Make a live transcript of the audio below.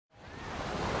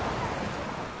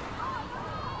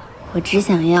我只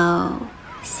想要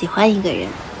喜欢一个人，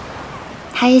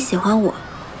他也喜欢我，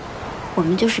我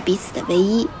们就是彼此的唯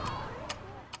一。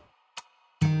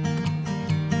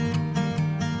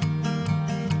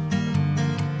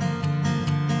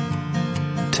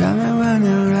Tell me when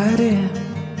you're ready.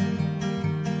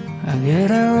 I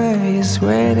get away, he's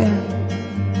waiting.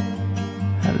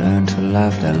 I learned to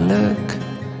love the look,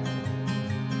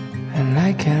 and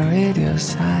I can read your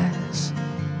signs.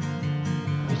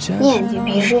 你眼睛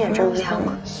平时也这么亮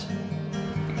吗？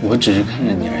我只是看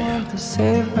着你而已。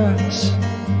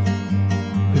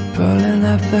We're pulling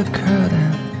up the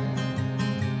curtain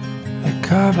that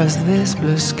covers this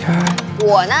blue sky.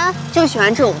 我呢，就喜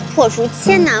欢这种破除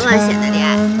千难万险的恋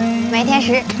爱，没天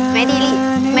时，没地利，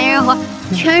没人和，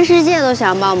全世界都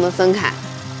想把我们分开，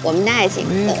我们的爱情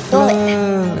有多伟大？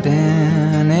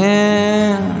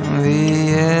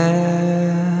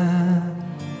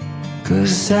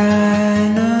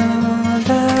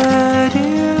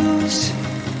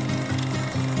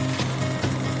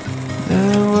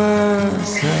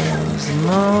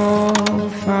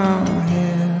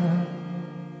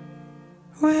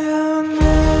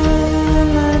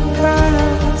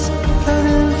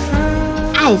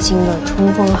爱情的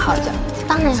冲锋号角，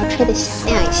当然要吹得响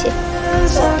亮一些。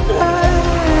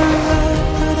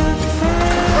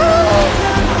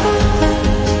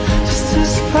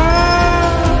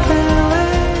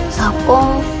老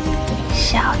公，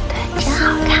小